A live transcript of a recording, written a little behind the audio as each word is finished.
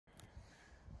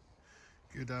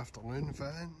Good afternoon,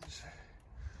 fans.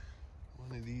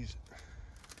 One of these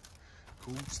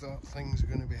cold start things are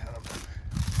going to be happening.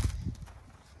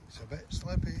 It's a bit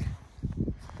slippy,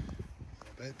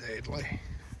 a bit deadly.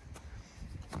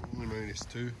 Only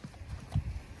 -2.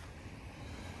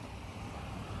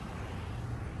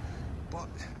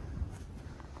 But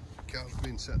the car's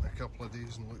been sitting a couple of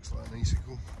days and looks like an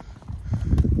icicle.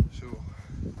 So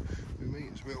we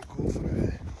might as well go for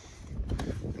it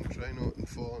and try not to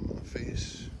fall on my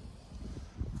face.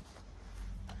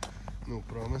 No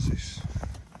promises.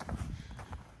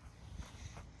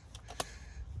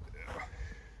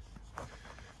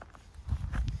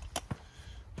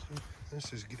 So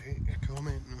this is great,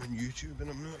 commenting on YouTube and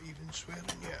I'm not even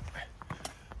swearing yet.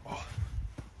 Oh.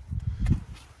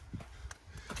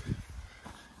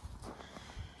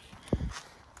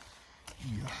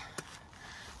 Yeah,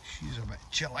 she's a bit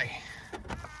chilly.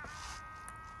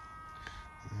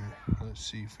 Let's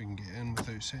see if we can get in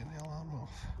without setting the alarm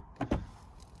off.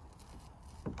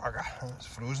 Bugger, that's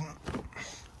frozen.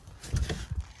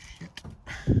 Shit.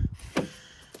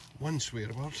 One swear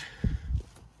word.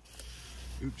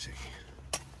 Oopsie.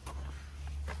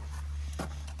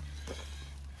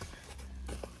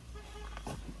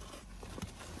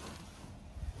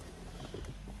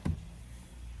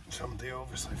 Somebody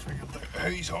obviously figured out how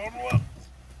his horn worked.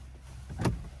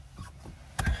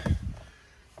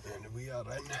 And we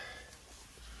are in.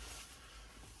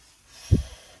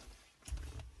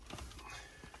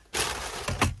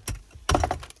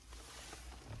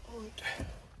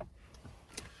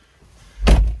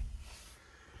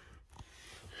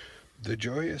 The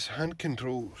joyous hand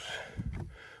controls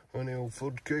on the old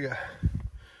Ford Kuga.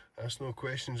 Ask no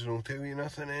questions and I'll tell you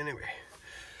nothing anyway.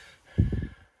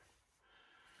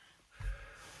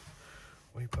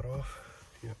 Wiper off.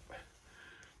 Yep.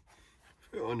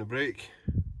 Foot on the brake.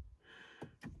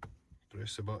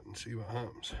 Press the button, see what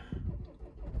happens.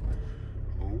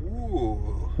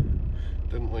 Oh,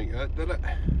 didn't like that, did it?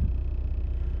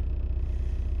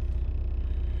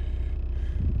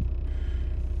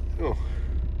 Oh.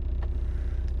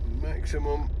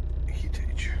 Maximum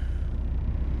heatage.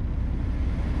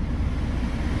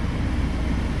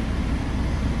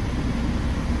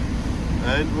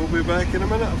 And we'll be back in a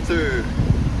minute or two.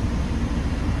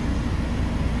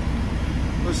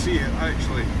 Let's see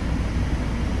actually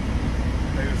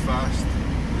how fast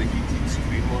the heated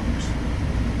screen works.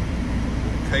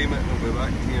 We'll time it and I'll be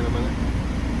back to you in a minute.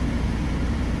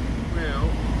 Well,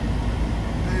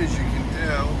 as you can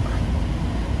tell,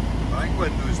 the back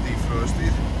window's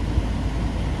defrosted.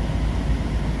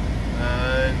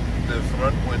 And the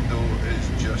front window is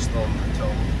just on the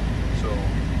tongue, so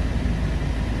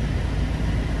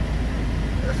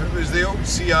if it was the old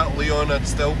Seat Leon I'd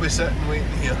still be sitting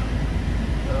waiting here.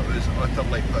 That was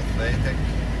utterly pathetic,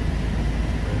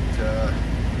 but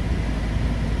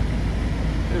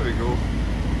there we go.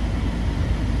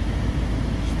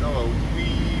 Still a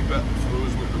wee bit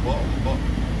frozen at the bottom, but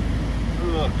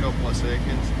another couple of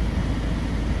seconds.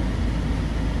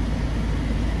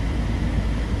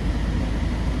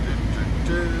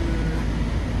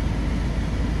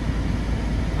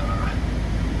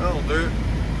 That'll do.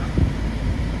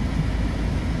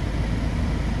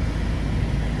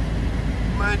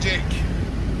 Magic.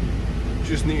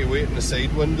 Just need to wait in the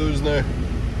side windows now.